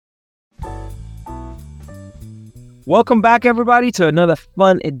Welcome back, everybody, to another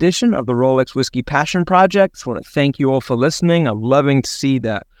fun edition of the Rolex Whiskey Passion Project. I want to thank you all for listening. I'm loving to see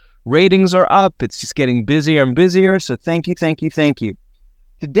that ratings are up. It's just getting busier and busier. So thank you.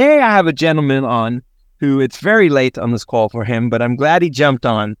 Today, I have a gentleman on who it's very late on this call for him, but I'm glad he jumped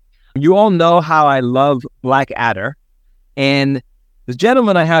on. You all know how I love Blackadder. And the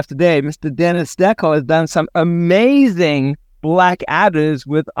gentleman I have today, Mr. Dennis Steckel, has done some amazing Blackadders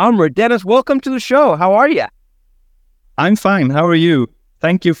with AMRUT. Dennis, welcome to the show. How are you? I'm fine. How are you?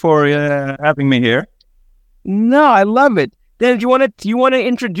 Thank you for having me here. No, I love it. Dennis, do you want to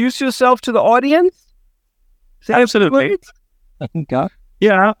introduce yourself to the audience? Absolutely. Okay.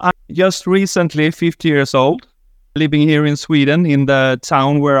 Yeah, I'm just recently 50 years old, living here in Sweden, in the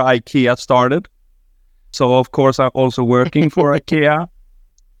town where IKEA started. So, of course, I'm also working for IKEA.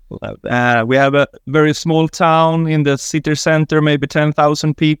 We have a very small town in the city center, maybe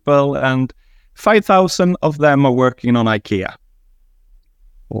 10,000 people, and 5,000 of them are working on IKEA.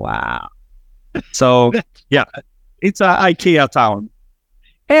 Wow. So, yeah, it's an IKEA town.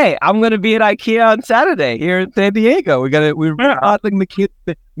 Hey, I'm going to be at IKEA on Saturday here in San Diego. We're remodeling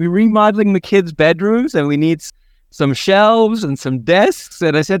the kids' bedrooms, and we need some shelves and some desks.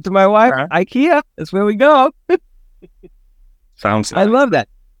 And I said to my wife, IKEA, that's where we go. Sounds I love that.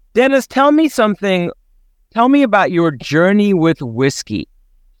 Dennis, tell me something. Tell me about your journey with whiskey.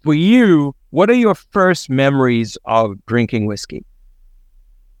 For you, what are your first memories of drinking whiskey?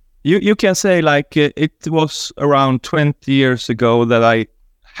 You can say like it was around 20 years ago that I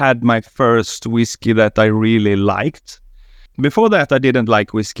had my first whiskey that I really liked. Before that, I didn't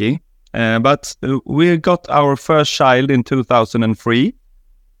like whiskey, but we got our first child in 2003.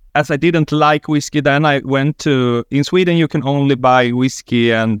 As I didn't like whiskey then, I went to... In Sweden, you can only buy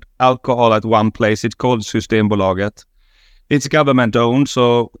whiskey and alcohol at one place. It's called Systembolaget. It's government owned,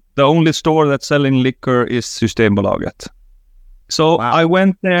 so the only store that's selling liquor is Systembolaget. So wow. I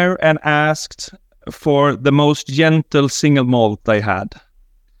went there and asked for the most gentle single malt they had.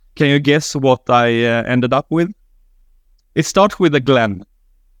 Can you guess what I ended up with? It starts with a Glen.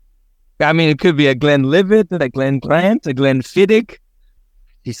 I mean, it could be a Glenlivet, a Glengrant, a Glenfiddich.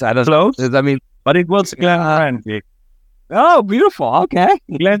 Close. I mean, but it was Glenmorangie. Oh, beautiful. Okay.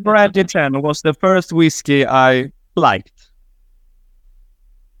 Glenmorangie 10 was the first whiskey I liked.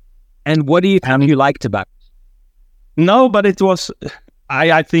 And what do you think you liked about it? No, but it was...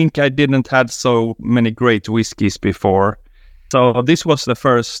 I think I didn't had so many great whiskeys before. So this was the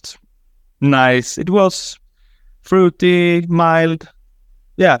first nice... It was fruity, mild,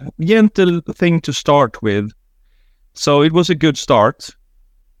 gentle thing to start with. So it was a good start.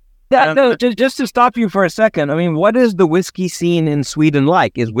 Yeah, no, just to stop you for a second. I mean, what is the whiskey scene in Sweden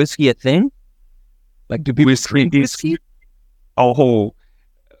like? Is whiskey a thing? Like, do people drink whiskey? Oh,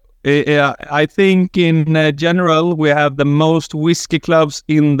 I think in general we have the most whiskey clubs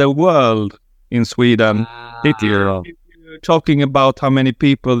in the world in Sweden. If you're talking about how many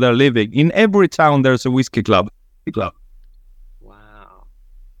people they're living, in every town there's a whiskey club. Wow.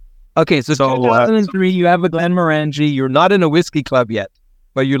 Okay, so 2003, you have a Glenmorangie. You're not in a whiskey club yet,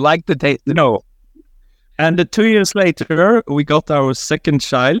 but you like the taste. No. And 2 years later, we got our second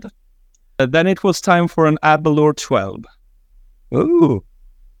child. Then it was time for an Aberlour 12. Ooh.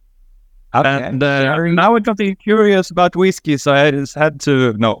 Okay. And now I got curious about whiskey, so I just had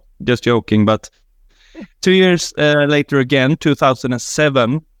to... No, just joking. But 2 years later again,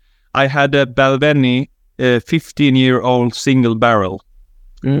 2007, I had a Balvenie 15-year-old single barrel.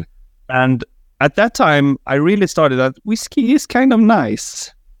 Mm. And at that time, I really started that whiskey is kind of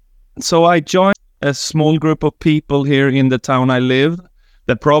nice. So I joined a small group of people here in the town I live.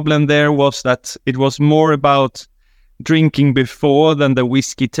 The problem there was that it was more about drinking before than the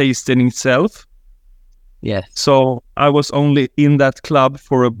whiskey tasting itself. Yes. So I was only in that club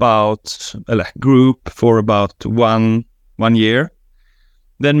for about one year.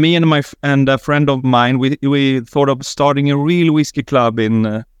 Then me and a friend of mine, we thought of starting a real whiskey club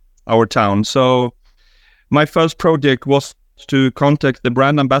in our town. So my first project was to contact the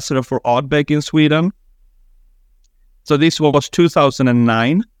brand ambassador for Ardbeg in Sweden. So this was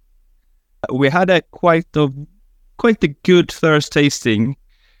 2009. We had quite a good thirst tasting.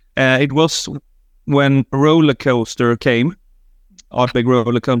 It was when Roller Coaster came, Ardbeg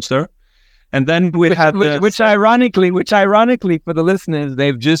Roller Coaster, and then we had which ironically for the listeners,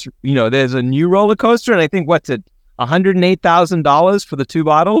 they've just there's a new roller coaster, and I think what's it, $108,000 for the two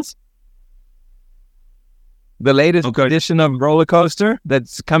bottles. The latest edition of roller coaster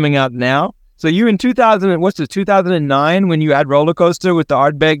that's coming out now. So you in 2009 when you had roller coaster with the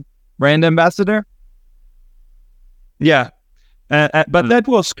Ardbeg brand ambassador. Yeah, but that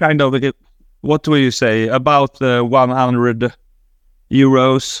was kind of what do you say, about 100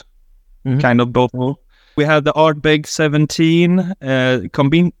 euros kind of bottle. We had the Ardbeg 17,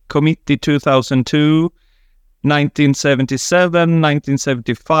 Committee 2002, 1977,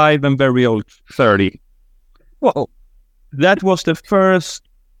 1975, and very old 30. Whoa. That was the first,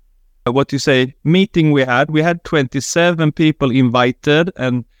 meeting we had. We had 27 people invited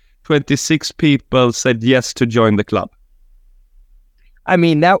and 26 people said yes to join the club. I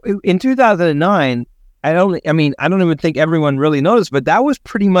mean, now in 2009, I don't even think everyone really noticed, but that was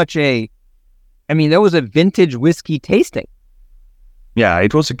pretty much that was a vintage whiskey tasting. Yeah,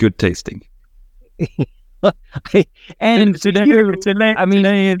 it was a good tasting. And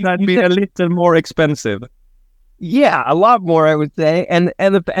today that'd be a little more expensive. Yeah, a lot more, I would say. And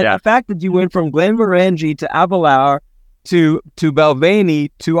the fact that you went from Glenmorangie to Abelard to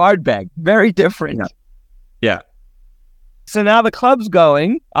Balvenie to Ardbeg, very different. Yeah. So now the club's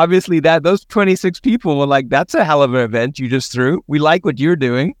going. Obviously, those 26 people were like, "That's a hell of an event you just threw. We like what you're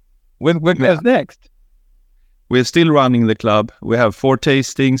doing. What goes next?" We're still running the club. We have 4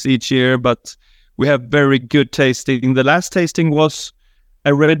 tastings each year, but we have very good tasting. The last tasting was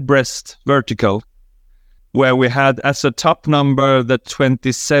a Redbreast Vertical, where we had as a top number the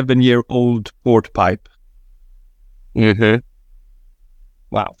 27-year-old port pipe.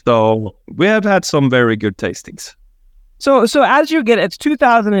 Wow. So we have had some very good tastings. So as you get, it's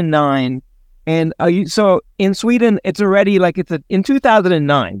 2009, and so in Sweden, it's already in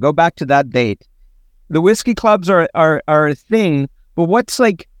 2009. Go back to that date. The whiskey clubs are a thing, but what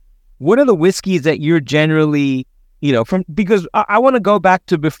are the whiskeys that you're generally, because I want to go back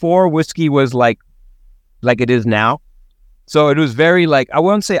to before whiskey was like it is now. So it was very I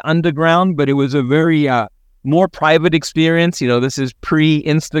won't say underground, but it was a very more private experience. This is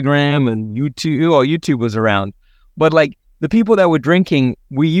pre-Instagram and YouTube. Well, YouTube was around. But the people that were drinking,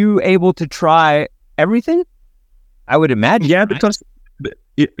 were you able to try everything? I would imagine. Yeah, because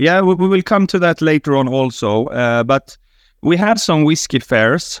we will come to that later on also. But we had some whiskey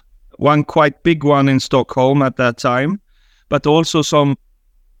fairs, one quite big one in Stockholm at that time, but also some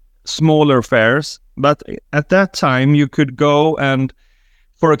smaller fairs. But at that time, you could go and,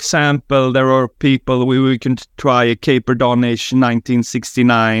 for example, there are people we can try a Caperdonish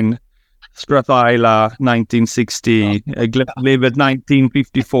 1969. Strathyla 1960, Glenlivet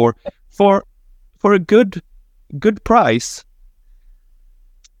 1954 for a good price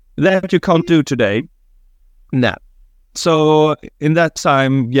that you can't do today. No. So in that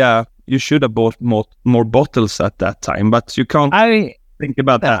time, you should have bought more bottles at that time, but you can't think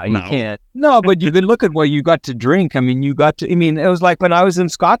about that now. You can't. No, but you can look at what you got to drink. It was like when I was in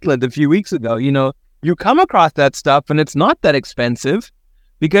Scotland a few weeks ago, you come across that stuff and it's not that expensive.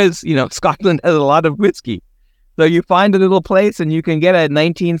 Because, Scotland has a lot of whiskey. So you find a little place and you can get a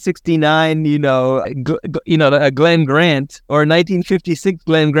 1969, a Glen Grant or a 1956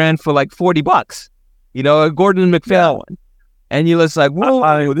 Glen Grant for $40, a Gordon MacPhail one. And you're just like,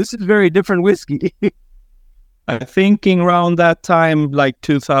 whoa, this is very different whiskey. I'm thinking around that time,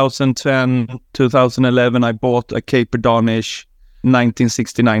 2010, 2011, I bought a Caperdonish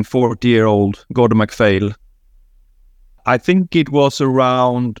 1969 40-year-old Gordon MacPhail. I think it was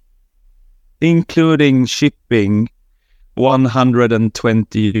around, including shipping,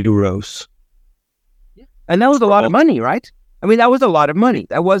 120 euros. And that was a lot of money, right? That was a lot of money.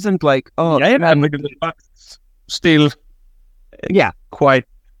 That wasn't still, quite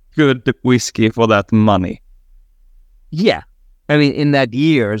good whiskey for that money. Yeah, in that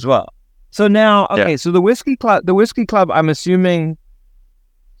year as well. So now, so the whiskey club, I'm assuming,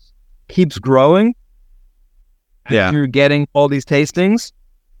 keeps growing. You're getting all these tastings.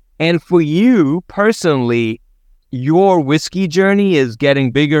 And for you personally, your whiskey journey is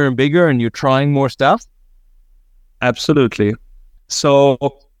getting bigger and bigger and you're trying more stuff? Absolutely. So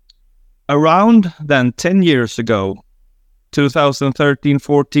around then 10 years ago, 2013,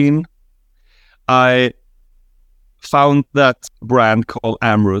 14, I found that brand called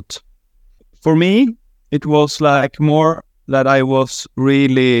AMRUT. For me, it was more that I was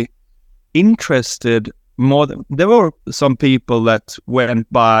really interested more. There were some people that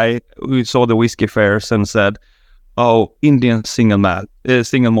went by who saw the whiskey fairs and said, "Oh, Indian single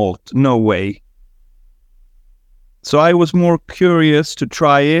malt, no way." So I was more curious to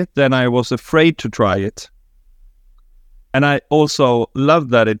try it than I was afraid to try it. And I also loved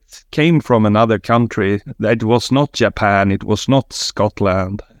that it came from another country. That it was not Japan, it was not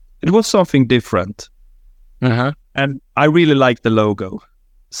Scotland. It was something different. And I really liked the logo.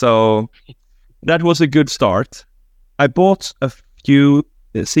 So that was a good start. I bought a few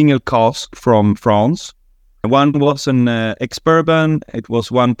single cask from France. One was an ex-bourbon, it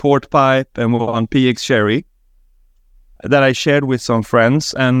was one port pipe, and one PX sherry that I shared with some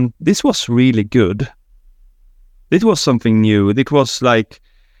friends, and this was really good. It was something new. It was like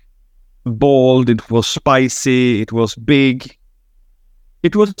bold, it was spicy, it was big.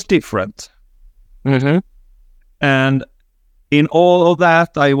 It was different. Mm-hmm. And in all of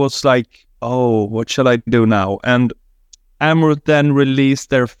that, I was like, oh, what shall I do now? And AMRUT then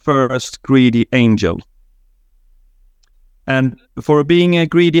released their first Greedy Angel. And for being a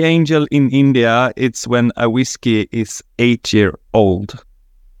Greedy Angel in India, it's when a whiskey is 8 years old.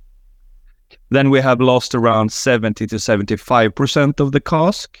 Then we have lost around 70 to 75% of the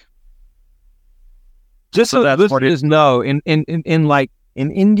cask. Just so listeners know, in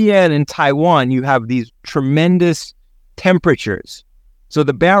India and in Taiwan, you have these tremendous temperatures. So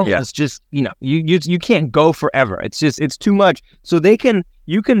the barrel is just, you can't go forever. It's too much. So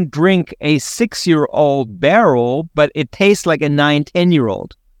you can drink a 6-year-old barrel, but it tastes like a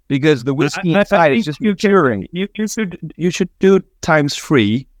 9-10-year-old because the whiskey inside is just maturing. You should do times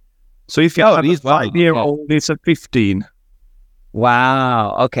 3. So if you have these 5-year-old, it's a 15.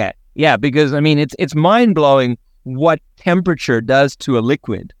 Wow. Okay. Yeah, because it's mind blowing what temperature does to a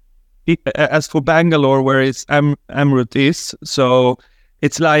liquid. As for Bangalore, where it's AMRUT is, so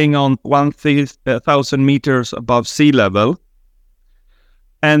it's lying on 1,000 meters above sea level,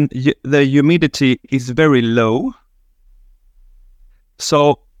 and the humidity is very low,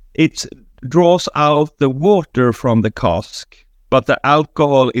 so it draws out the water from the cask, but the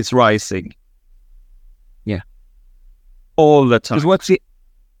alcohol is rising. Yeah, all the time.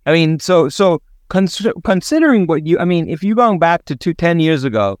 Considering what if you're going back to 10 years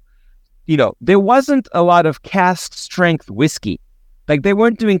ago, there wasn't a lot of cask strength whiskey. Like they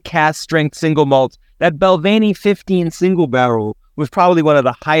weren't doing cask strength single malts. That Balvenie 15 single barrel was probably one of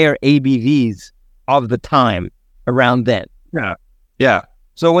the higher ABVs of the time around then. Yeah.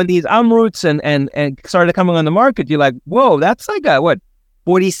 So when these AMRUTs and started coming on the market, you're like, whoa, that's like a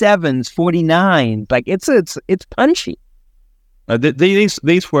 47s, 49. Like it's punchy.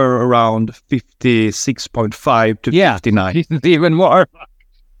 These were around 56.5 to 59. Even more.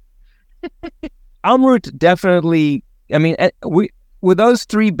 AMRUT definitely. Were those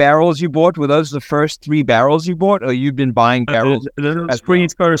 3 barrels you bought? Were those the first 3 barrels you bought, or you've been buying barrels? Those 3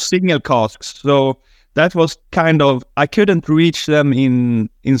 first single casks. So that was kind of, I couldn't reach them in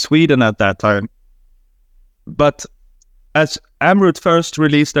Sweden at that time. But as AMRUT first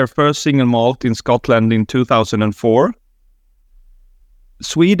released their first single malt in Scotland in 2004,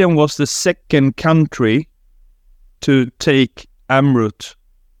 Sweden was the second country to take AMRUT.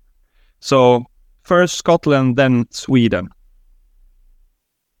 So first Scotland, then Sweden.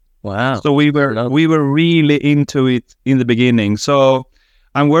 Wow! So we were really into it in the beginning. So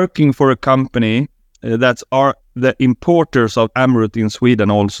I'm working for a company that are the importers of AMRUT in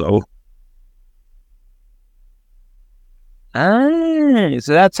Sweden also. So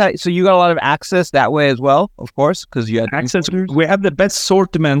that's how. So you got a lot of access that way as well, of course, because you had access. We have the best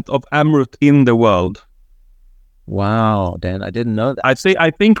assortment of AMRUT in the world. Wow, Dan, I didn't know that. I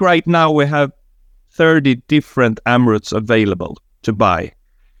think right now we have 30 different AMRUTs available to buy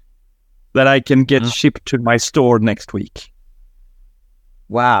that I can get shipped to my store next week.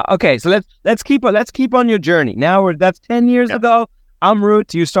 Wow. Okay, so let's keep on your journey. Now that's 10 years ago.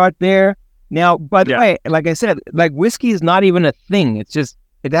 AMRUT, you start there. Now, by the way, like I said, like whiskey is not even a thing. It's just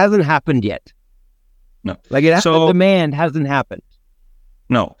it hasn't happened yet. No. Like the demand hasn't happened.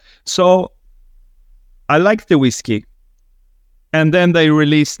 No. So I like the whiskey. And then they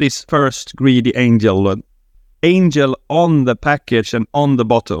released this first Greedy Angel on the package and on the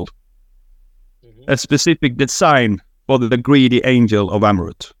bottle. A specific design for the Greedy Angel of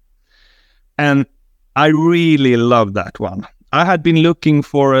AMRUT. And I really love that one. I had been looking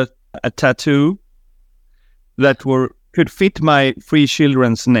for a tattoo that could fit my 3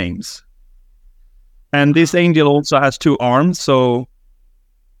 children's names. And this angel also has 2 arms, so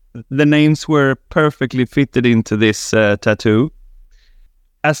the names were perfectly fitted into this tattoo.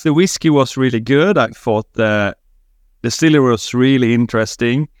 As the whiskey was really good, I thought the distillery was really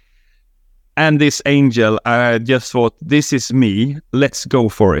interesting. And this angel, I just thought, this is me, let's go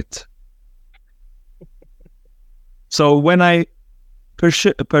for it. So when I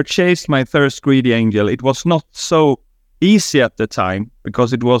purchased my first Greedy Angel, it was not so easy at the time,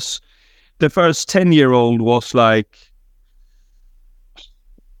 because it was, the first 10-year-old was like,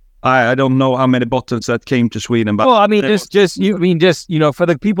 I don't know how many bottles that came to Sweden. But for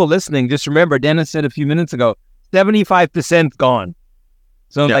the people listening, just remember, Dennis said a few minutes ago, 75% gone.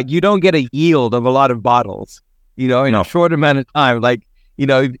 So you don't get a yield of a lot of bottles, in a short amount of time.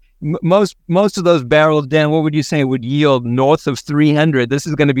 most of those barrels, Dan, what would you say would yield north of 300? This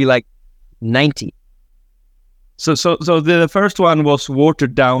is going to be like 90. So the first one was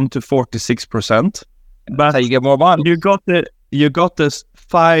watered down to 46%. But that's how you get more bottles. You got this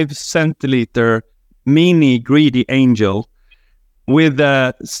 5 centiliter mini Greedy Angel with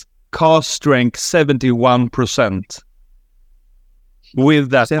a cask strength 71%. With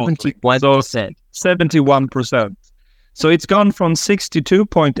that 71%. So 71%. So it's gone from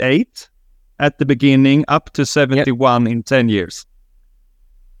 62.8 at the beginning up to 71 in 10 years.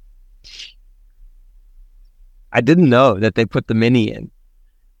 I didn't know that they put the mini in.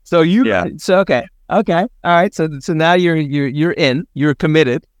 So okay. All right. So now you're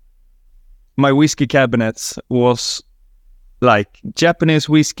committed. My whiskey cabinets was like Japanese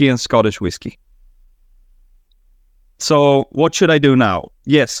whiskey and Scottish whiskey. So what should I do now?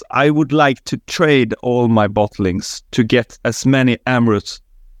 Yes, I would like to trade all my bottlings to get as many AMRUTs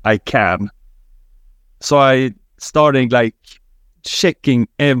I can. So I started like checking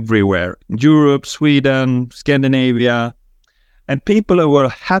everywhere, Europe, Sweden, Scandinavia, and people were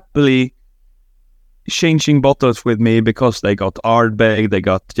happily changing bottles with me because they got Ardbeg, they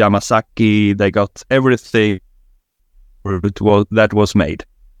got Yamazaki, they got everything that was made.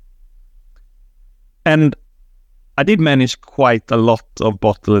 And I did manage quite a lot of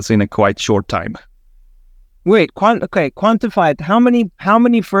bottles in a quite short time. Wait, quantify it. How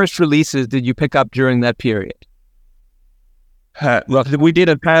many first releases did you pick up during that period? Well, we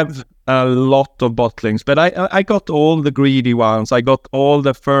didn't have a lot of bottlings, but I got all the greedy ones. I got all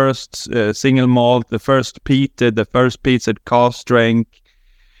the first single malt, the first peated, the first peated cask strength,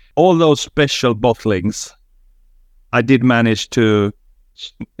 all those special bottlings. I did manage to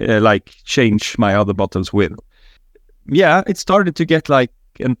change my other bottles with. Yeah, it started to get like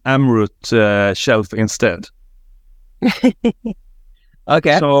an AMRUT shelf instead.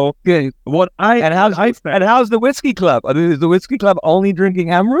 Okay. So good. How's the whiskey club? I mean, is the whiskey club only drinking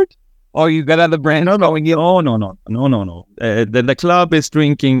AMRUT, or you got other brands going in? No. The club is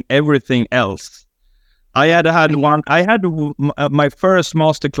drinking everything else. I had my first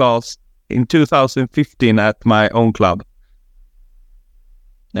masterclass in 2015 at my own club.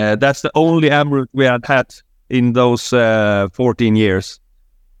 That's the only AMRUT we had in those 14 years.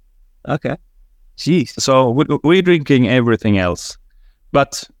 Okay. Jeez. So we're drinking everything else.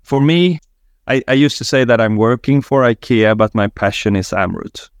 But for me, I used to say that I'm working for IKEA, but my passion is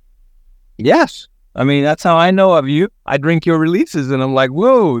AMRUT. Yes. I mean, that's how I know of you. I drink your releases and I'm like,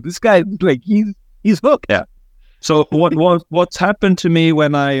 whoa, this guy, like, he's hooked. Yeah. So what's happened to me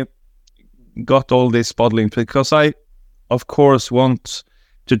when I got all this bottling, because I, of course, want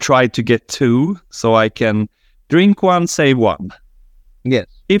to try to get 2 so I can drink 1, save 1. Yes.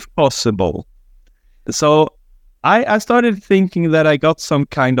 If possible. So I started thinking that I got some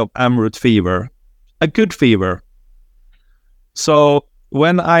kind of AMRUT fever, a good fever. So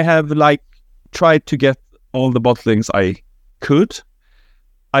when I have tried to get all the bottlings I could,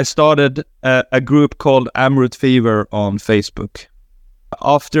 I started a group called AMRUT Fever on Facebook.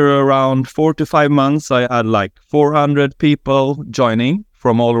 After around 4 to 5 months, I had 400 people joining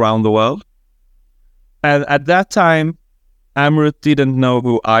from all around the world. And at that time, AMRUT didn't know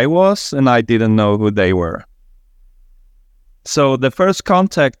who I was and I didn't know who they were. So the first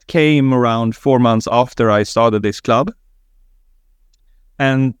contact came around 4 months after I started this club.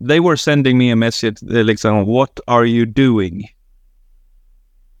 And they were sending me a message, what are you doing?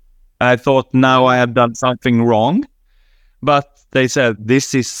 I thought now I have done something wrong. But they said,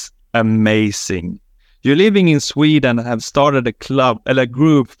 this is amazing. You're living in Sweden and have started a club, a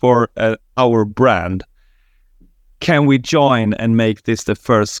group for our brand. Can we join and make this the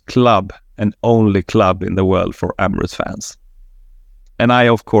first club and only club in the world for AMRUT fans? And I,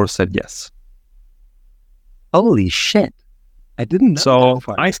 of course, said yes. Holy shit. I didn't know. So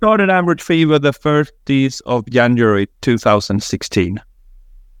I started AMRUT Fever the 30th of January 2016.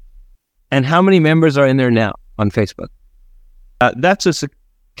 And how many members are in there now on Facebook? That's just a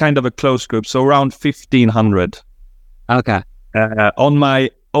kind of a close group, so around 1,500. Okay. On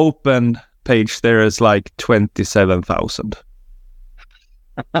my open page, there is 27,000.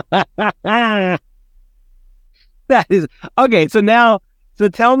 That is okay. So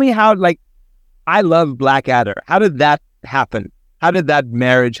tell me how. I love Blackadder. How did that happen? How did that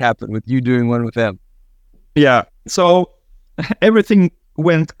marriage happen with you doing one with them? Yeah. So everything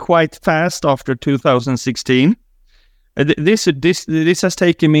went quite fast after 2016. This has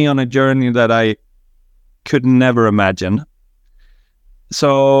taken me on a journey that I could never imagine.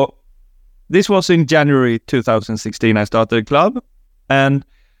 So this was in January 2016. I started a club, and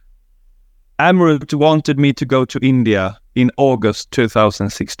AMRUT wanted me to go to India in August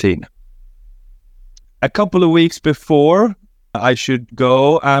 2016. A couple of weeks before I should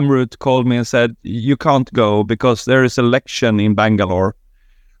go, AMRUT called me and said, you can't go because there is election in Bangalore.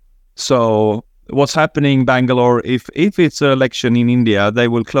 So what's happening in Bangalore, if it's an election in India, they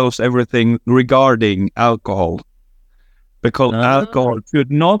will close everything regarding alcohol. Because alcohol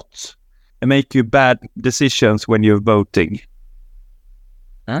should not make you bad decisions when you're voting.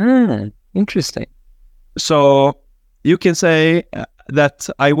 Interesting. So you can say that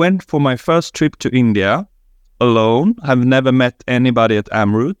I went for my first trip to India alone. I've never met anybody at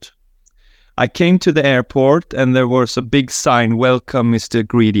AMRUT. I came to the airport and there was a big sign, "Welcome, Mr.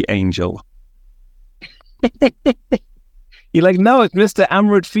 Greedy Angel." You're like, no, it's Mr.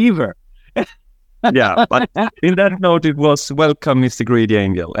 AMRUT Fever. Yeah, but in that note, it was "Welcome, Mr. Greedy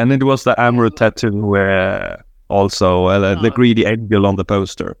Angel." And it was the AMRUT tattoo where also the Greedy Angel on the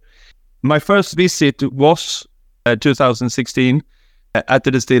poster. My first visit was 2016 at the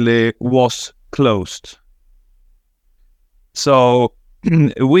distillery was closed. So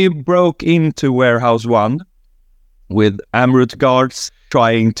we broke into warehouse 1 with AMRUT guards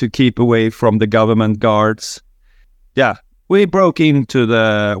trying to keep away from the government guards. Yeah, we broke into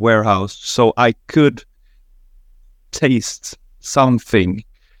the warehouse so I could taste something.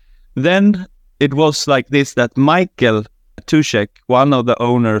 Then it was like this, that Michael Tušek, one of the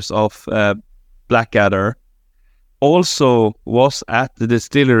owners of Blackadder, also was at the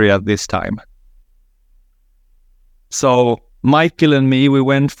distillery at this time. So Michael and me, we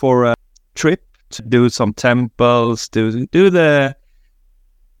went for a trip to do some temples, to do the,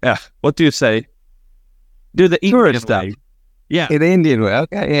 what do you say? Do the tourist Indian way. Yeah. In the Indian way,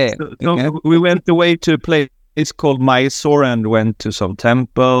 okay, yeah. So we went away to a place called Mysore and went to some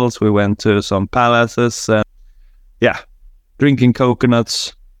temples, we went to some palaces, drinking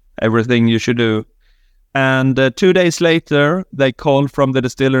coconuts, everything you should do. And 2 days later, they called from the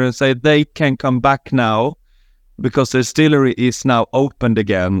distillery and said they can come back now because the distillery is now opened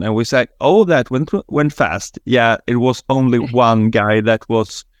again. And we said, oh, that went fast. Yeah, it was only one guy that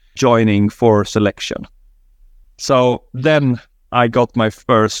was joining for selection. So then I got my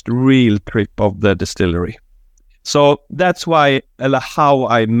first real trip of the distillery. So that's how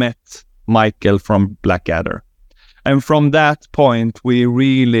I met Michael from Blackadder. And from that point, we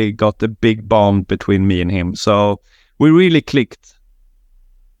really got a big bond between me and him. So we really clicked.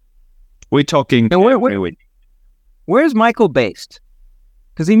 We're talking every week. Where's Michael based?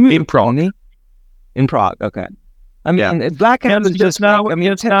 Because he moved in Prague. In Prague, okay. I mean, Blackadder is just now. I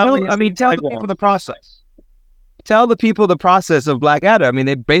mean, tell the people the process. Tell the people the process of Blackadder. I mean,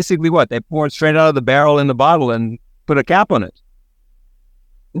 they basically They pour it straight out of the barrel in the bottle and put a cap on it.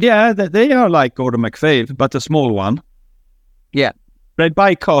 Yeah, they are like Gordon MacPhail, but a small one. Yeah. They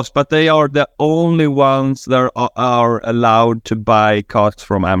buy casks, but they are the only ones that are allowed to buy casks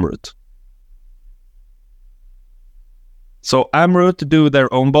from AMRUT. So AMRUT do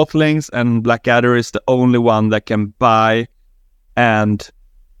their own bottlings, and Blackadder is the only one that can buy and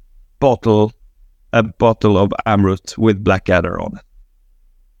bottle a bottle of AMRUT with Blackadder on it.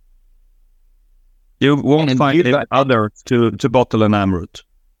 You won't find any other to bottle an AMRUT.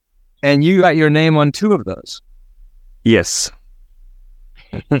 And you got your name on 2 of those. Yes.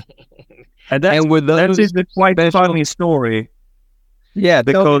 That is a quite funny story. Yeah,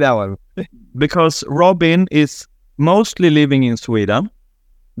 tell me that one. Because Robin is mostly living in Sweden.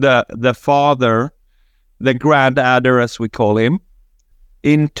 The father, the grandadder as we call him.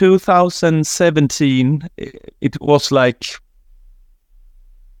 In 2017, it was like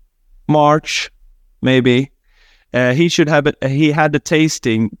March, maybe. He had a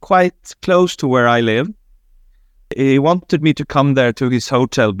tasting quite close to where I live. He wanted me to come there to his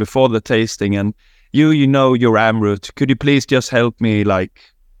hotel before the tasting, and you know your AMRUT. Could you please just help me,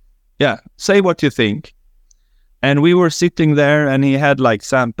 say what you think? And we were sitting there, and he had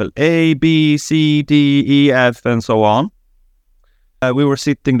sample A, B, C, D, E, F, and so on. We were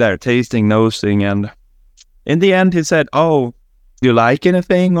sitting there tasting, nosing, and in the end he said, "Oh, do you like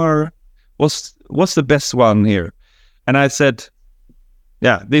anything, or what's the best one here?" And I said,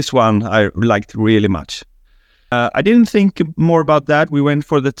 "Yeah, this one I liked really much." I didn't think more about that. We went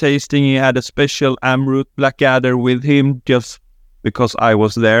for the tasting. He had a special AMRUT Blackadder with him just because I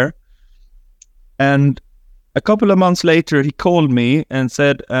was there. And a couple of months later, he called me and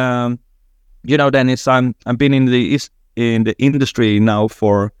said, Dennis, I've been in the industry now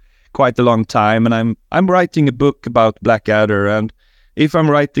for quite a long time, and I'm writing a book about Blackadder. And if I'm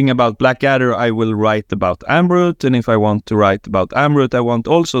writing about Blackadder, I will write about AMRUT. And if I want to write about AMRUT, I want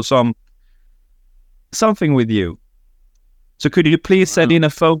also something with you. So could you please send in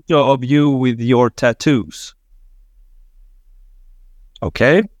a photo of you with your tattoos?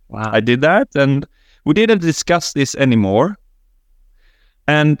 Okay, I did that, and we didn't discuss this anymore.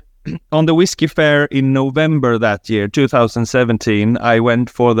 And on the whiskey fair in November that year, 2017, I went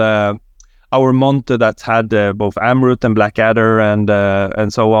for our Monte that had both AMRUT and Blackadder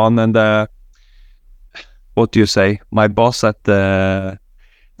and so on. And what do you say? My boss at the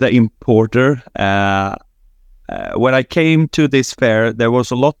importer. When I came to this fair, there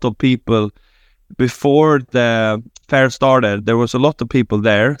was a lot of people. Before the fair started, there was a lot of people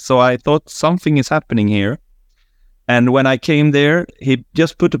there. So I thought something is happening here. And when I came there, he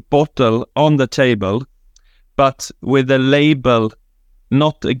just put a bottle on the table, but with a label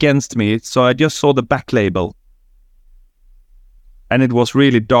not against me. So I just saw the back label. And it was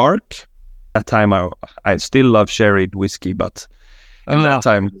really dark. At that time, I still love sherried whiskey, but at that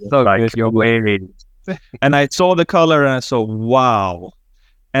time, so like, and I saw the color and I saw, wow.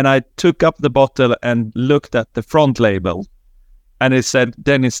 And I took up the bottle and looked at the front label, and it said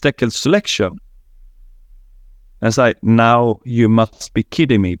Dennis Steckel selection. I was like, now you must be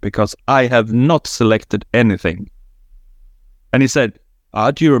kidding me, because I have not selected anything. And he said,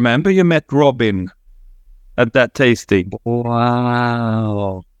 do you remember you met Robin at that tasting?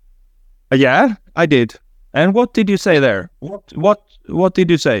 Wow. Yeah, I did. And what did you say there? What did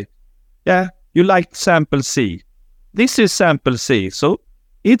you say? Yeah, you liked sample C. This is sample C, so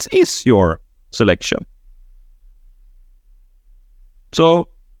it is your selection. So,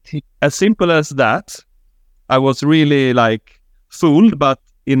 as simple as that, I was really like fooled, but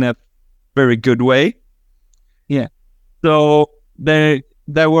in a very good way. Yeah. So there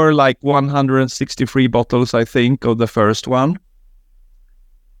were like 163 bottles, I think, of the first one.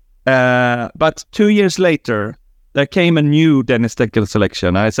 But 2 years later, there came a new Dennis Steckel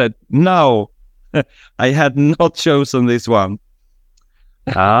selection. I said, no, I had not chosen this one.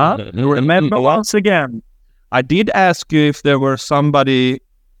 Remember once again, I did ask you if there were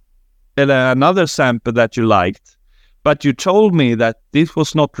another sample that you liked, but you told me that this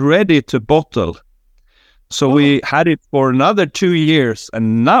was not ready to bottle. So we had it for another 2 years,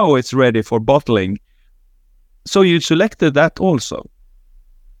 and now it's ready for bottling. So you selected that also.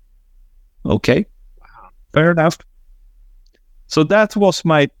 Okay. Wow. Fair enough. So that was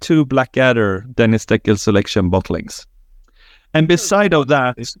my 2 Blackadder Dennis Steckel selection bottlings. And beside of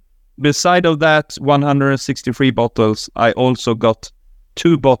that 163 bottles, I also got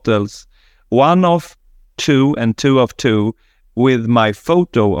 2 bottles, 1 of 2 and 2 of 2, with my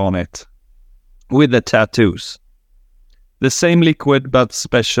photo on it, with the tattoos. The same liquid, but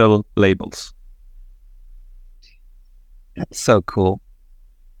special labels. That's so cool.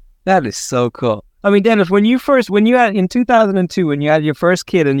 That is so cool. I mean, Dennis, when you had in 2002, when you had your first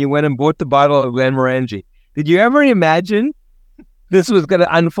kid and you went and bought the bottle of Glenmorangie, did you ever imagine this was going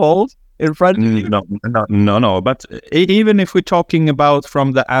to unfold in front of you? No. But even if we're talking about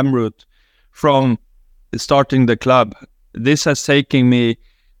from the AMRUT, from starting the club, this has taken me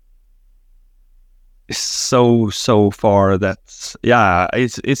so far that, yeah,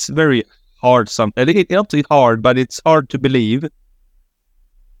 it's very hard. It's not hard, but it's hard to believe.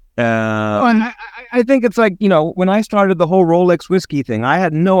 And I think it's like, when I started the whole Rolex whiskey thing, I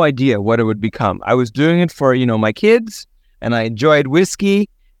had no idea what it would become. I was doing it for, my kids, and I enjoyed whiskey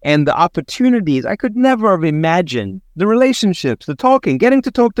and the opportunities. I could never have imagined the relationships, the talking, getting to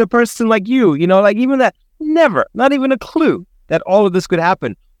talk to a person like you, like even that, never, not even a clue that all of this could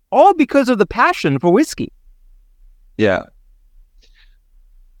happen, all because of the passion for whiskey. Yeah.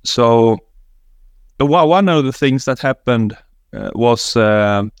 So one of the things that happened was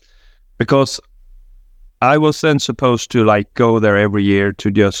because I was then supposed to go there every year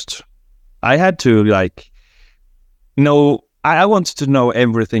to I had to I wanted to know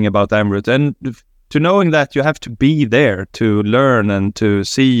everything about AMRUT, and to knowing that you have to be there to learn and to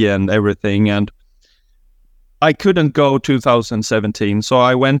see and everything. And I couldn't go 2017, so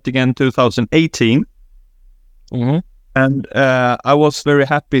I went again 2018. Mm-hmm. And I was very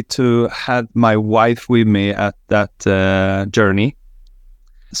happy to have my wife with me at that journey.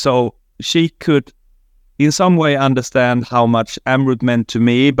 So she could in some way understand how much AMRUT meant to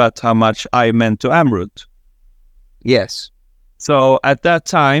me, but how much I meant to AMRUT. Yes. So at that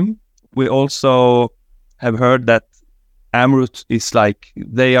time, we also have heard that AMRUT is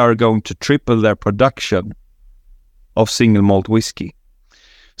they are going to triple their production of single malt whiskey.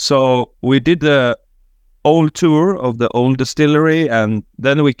 So we did the old tour of the old distillery, and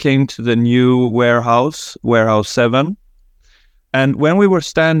then we came to the new warehouse 7. And when we were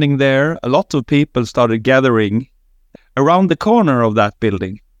standing there, a lot of people started gathering around the corner of that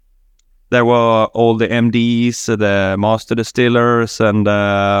building. There were all the MDs, the master distillers, and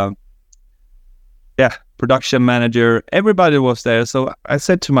production manager. Everybody was there. So I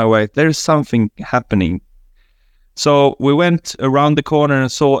said to my wife, "There's something happening." So we went around the corner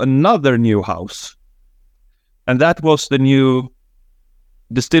and saw another new house, and that was the new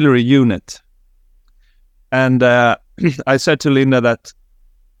distillery unit. And I said to Linda that,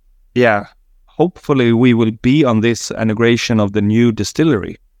 hopefully we will be on this inauguration of the new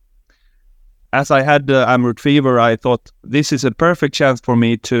distillery. As I had the AMRUT fever, I thought this is a perfect chance for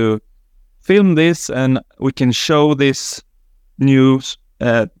me to film this, and we can show this new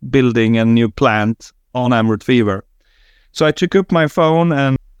building and new plant on AMRUT fever. So I took up my phone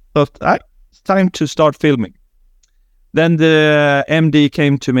and thought, it's time to start filming. Then the MD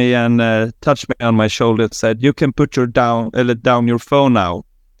came to me and touched me on my shoulder and said, "You can put down your phone now."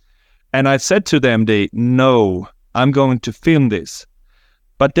 And I said to the MD, "No, I'm going to film this."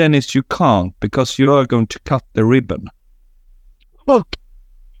 But Dennis, you can't, because you are going to cut the ribbon. Oh.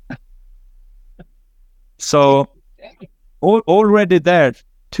 So already there,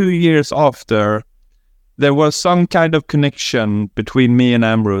 2 years after, there was some kind of connection between me and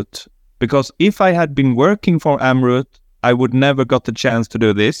AMRUT. Because if I had been working for AMRUT, I would never got the chance to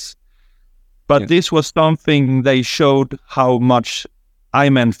do this. But this was something they showed how much I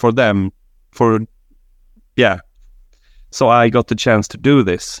meant for them. So I got the chance to do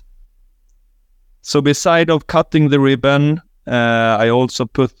this. So beside of cutting the ribbon, I also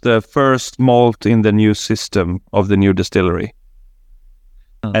put the first malt in the new system of the new distillery.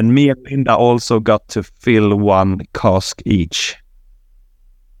 Oh. And me and Linda also got to fill one cask each.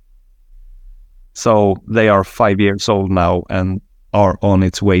 So they are 5 years old now and are on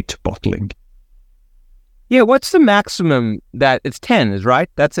its way to bottling. Yeah, what's the maximum that it's 10, is right?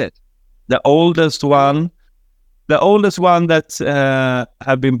 That's it. The oldest one that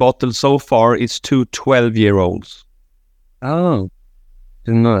have been bottled so far is 2 12-year-olds. Oh,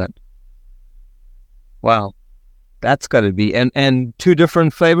 didn't know that. Wow, that's got to be and 2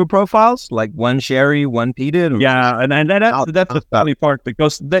 different flavor profiles, like one sherry, one peated. Yeah, and that's the funny part,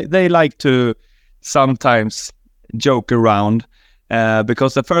 because they like to sometimes joke around,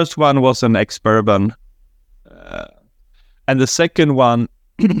 because the first one was an ex-bourbon, and the second one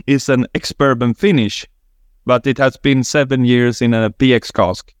is an ex-bourbon finish, but it has been 7 years in a PX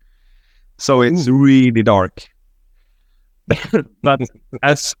cask, so it's really dark. But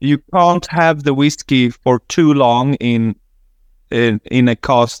as you can't have the whiskey for too long in a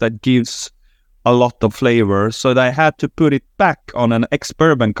cask that gives a lot of flavor, so they had to put it back on an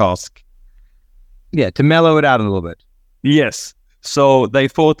ex-bourbon cask. Yeah, to mellow it out a little bit. Yes. So they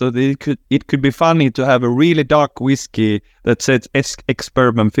thought that it could be funny to have a really dark whiskey that says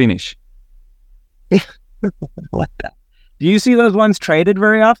ex-bourbon finish. Like that. Do you see those ones traded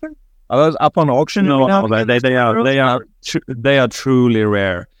very often? Are those up on auction? No, they are truly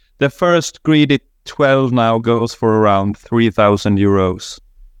rare. The first Greedy 12 now goes for around 3,000 euros.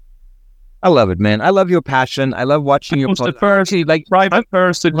 I love it, man. I love your passion. I love watching your. The first private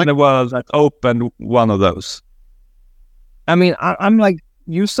person in the world that opened one of those. I mean, I'm like,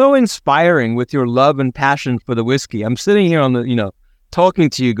 you're so inspiring with your love and passion for the whiskey. I'm sitting here on the, talking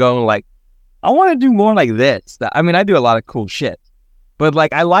to you, going like, I want to do more like this. I mean, I do a lot of cool shit. But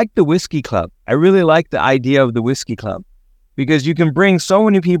like, I like the whiskey club. I really like the idea of the whiskey club, because you can bring so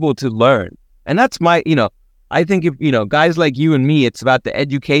many people to learn. And that's my, I think if, guys like you and me, it's about the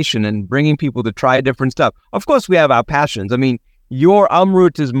education and bringing people to try different stuff. Of course, we have our passions. I mean, your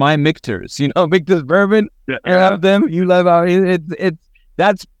AMRUT is my Michter's, Michter's bourbon. Yeah. I love them. You love our,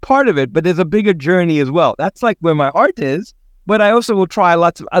 that's part of it, but there's a bigger journey as well. That's like where my heart is. But I also will try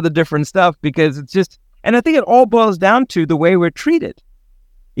lots of other different stuff, because it's just, and I think it all boils down to the way we're treated.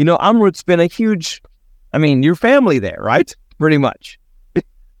 AMRUT's been a huge, your family there, right? Pretty much.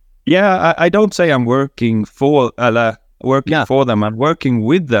 Yeah, I don't say I'm working for for them. I'm working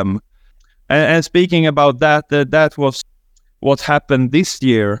with them. And speaking about that, that was what happened this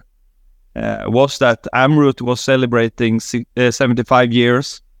year. Was that AMRUT was celebrating 75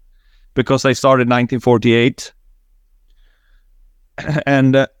 years, because I started 1948.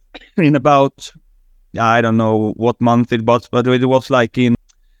 And in about, I don't know what month it was, but it was like in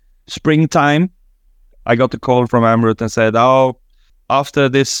springtime, I got a call from AMRUT and said, after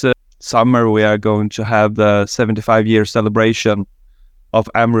this summer, we are going to have the 75-year celebration of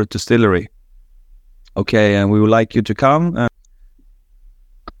AMRUT Distillery. Okay, and we would like you to come.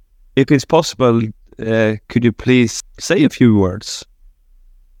 If it's possible, could you please say a few words?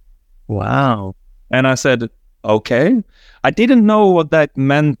 Wow. And I said, okay. I didn't know what that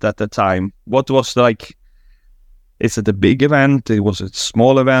meant at the time. What was like, is it a big event? Was it a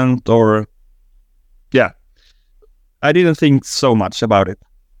small event? Or, yeah, I didn't think so much about it.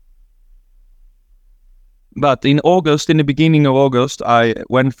 But in the beginning of August, I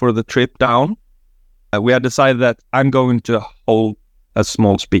went for the trip down. We had decided that I'm going to hold a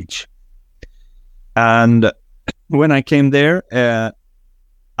small speech. And when I came there,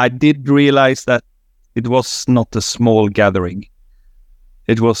 I did realize that it was not a small gathering.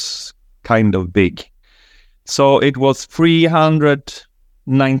 It was kind of big. So it was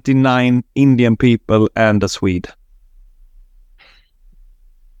 399 Indian people and a Swede.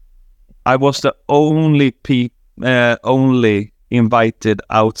 I was the only invited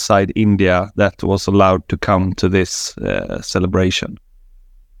outside India that was allowed to come to this celebration,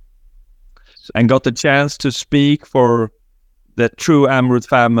 and got the chance to speak for the true AMRUT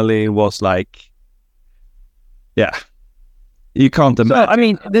family. Was like, yeah, you can't imagine. So, I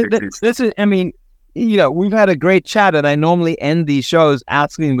mean, this is, I mean, you know, we've had a great chat, and I normally end these shows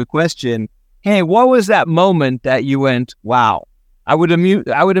asking the question, hey, what was that moment that you went, wow? I would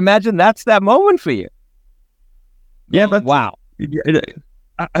imagine that's that moment for you. Yeah, but wow.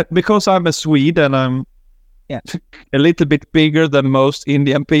 Because I'm a Swede and I'm a little bit bigger than most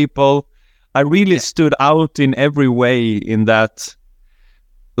Indian people, I really stood out in every way in that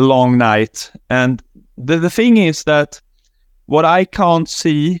long night. And the thing is that what I can't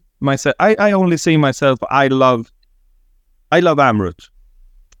see myself, I only see myself, I love AMRUT.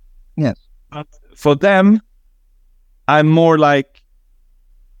 Yes. But for them, I'm more like,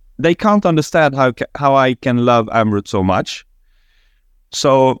 they can't understand how I can love AMRUT so much.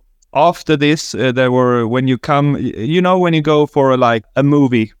 So after this, there were, when you come, you know, when you go for a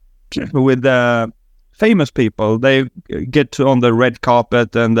movie with famous people, they get on the red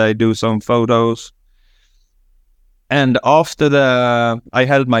carpet and they do some photos. And after I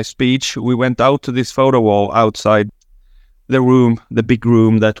held my speech, we went out to this photo wall outside the room, the big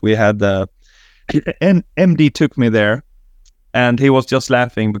room that we had. And MD took me there, and he was just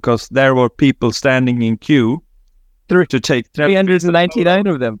laughing because there were people standing in queue to take 399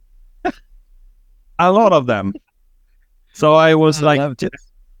 of them. A lot of them. So I was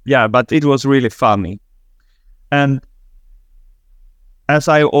yeah, but it was really funny. And as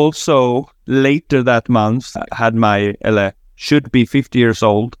I also later that month had my should be 50 years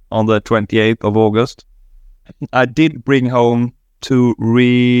old on the 28th of August, I did bring home 2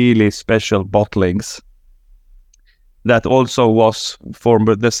 really special bottlings that also was for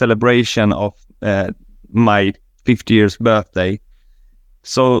the celebration of my 50 years birthday.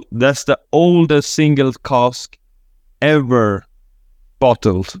 So that's the oldest single cask ever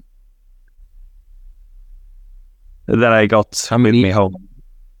bottled that I got with me home.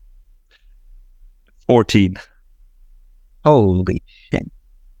 14. Holy shit.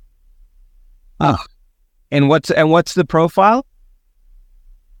 Oh. And what's the profile?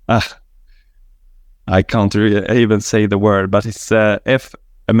 I can't even say the word, but it's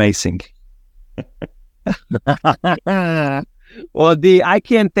amazing. Well, D, I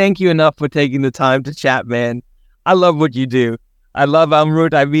can't thank you enough for taking the time to chat, man. I love what you do. I love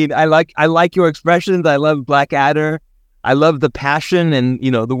AMRUT. I mean, I like your expressions. I love Blackadder. I love the passion, and you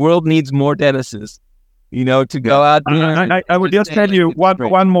know, the world needs more Dennises. You know, to go out there. I would just tell you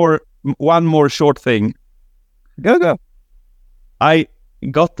one more short thing. Go. I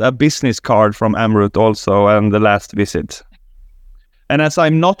got a business card from AMRUT also on the last visit. And as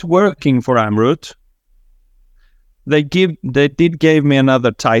I'm not working for AMRUT, they did give me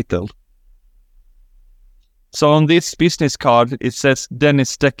another title. So on this business card, it says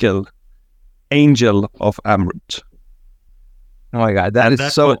Dennis Steckel, Angel of AMRUT. Oh my God, that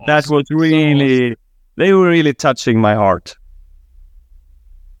was really, they were really touching my heart.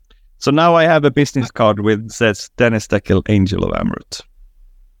 So now I have a business card says Dennis Steckel, Angel of AMRUT.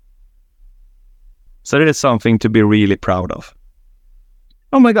 So it is something to be really proud of.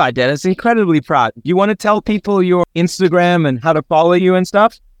 Oh my God, Dennis, incredibly proud. Do you want to tell people your Instagram and how to follow you and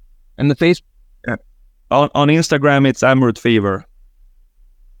stuff? And the Facebook? Yeah. On Instagram, it's AMRUT Fever.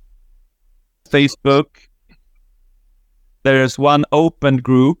 Facebook, there is one open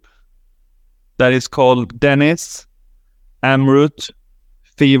group that is called Dennis, AMRUT,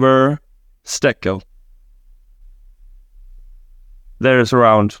 Fever, Steckel. There is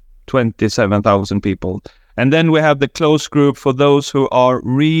around 27,000 people. And then we have the close group for those who are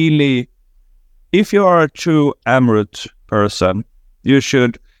really, if you are a true AMRUT person, you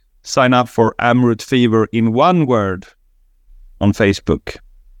should sign up for AMRUT Fever in one word on Facebook.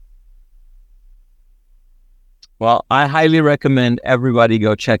 Well, I highly recommend everybody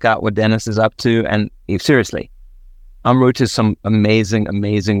go check out what Dennis is up to. And seriously, AMRUT is some amazing,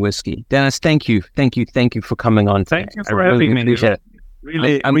 amazing whiskey. Dennis, thank you for coming on. Thank you for having me. Appreciate it.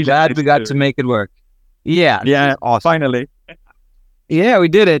 Really, I'm really glad nice we got to make it work. Yeah. Yeah, Awesome. finally. Yeah, we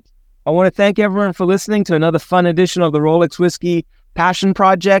did it. I want to thank everyone for listening to another fun edition of the Rolex Whiskey Passion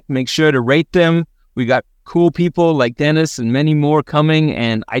Project. Make sure to rate them. We got cool people like Dennis and many more coming,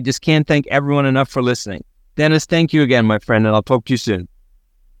 and I just can't thank everyone enough for listening. Dennis, thank you again, my friend, and I'll talk to you soon.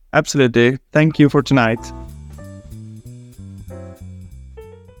 Absolutely. Thank you for tonight.